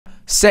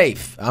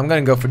Safe. I'm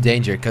gonna go for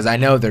danger because I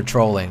know they're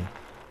trolling.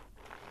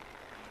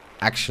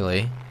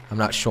 Actually, I'm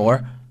not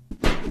sure.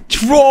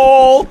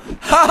 Troll!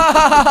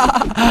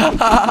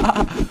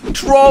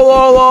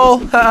 Troll!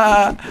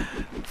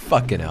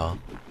 Fucking hell.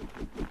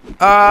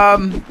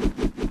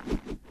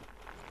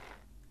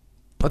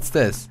 What's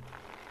this?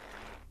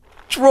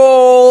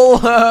 Troll!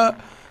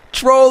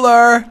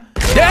 Troller!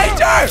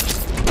 Danger!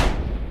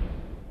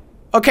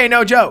 Okay,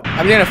 no joke.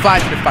 I'm gonna fly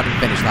to the fucking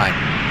finish line.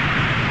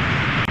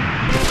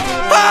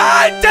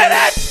 I did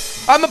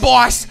it! I'm a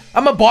boss.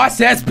 I'm a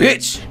boss-ass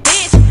bitch.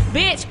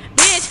 Bitch.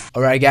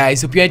 Alright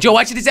guys, hope you enjoyed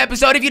watching this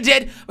episode. If you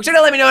did, make sure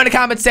to let me know in the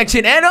comment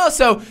section. And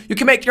also, you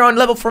can make your own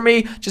level for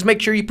me. Just make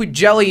sure you put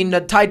jelly in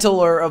the title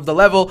or of the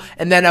level,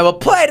 and then I will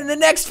play it in the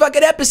next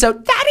fucking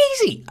episode. That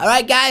easy.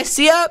 Alright guys,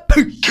 see ya.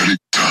 Peace.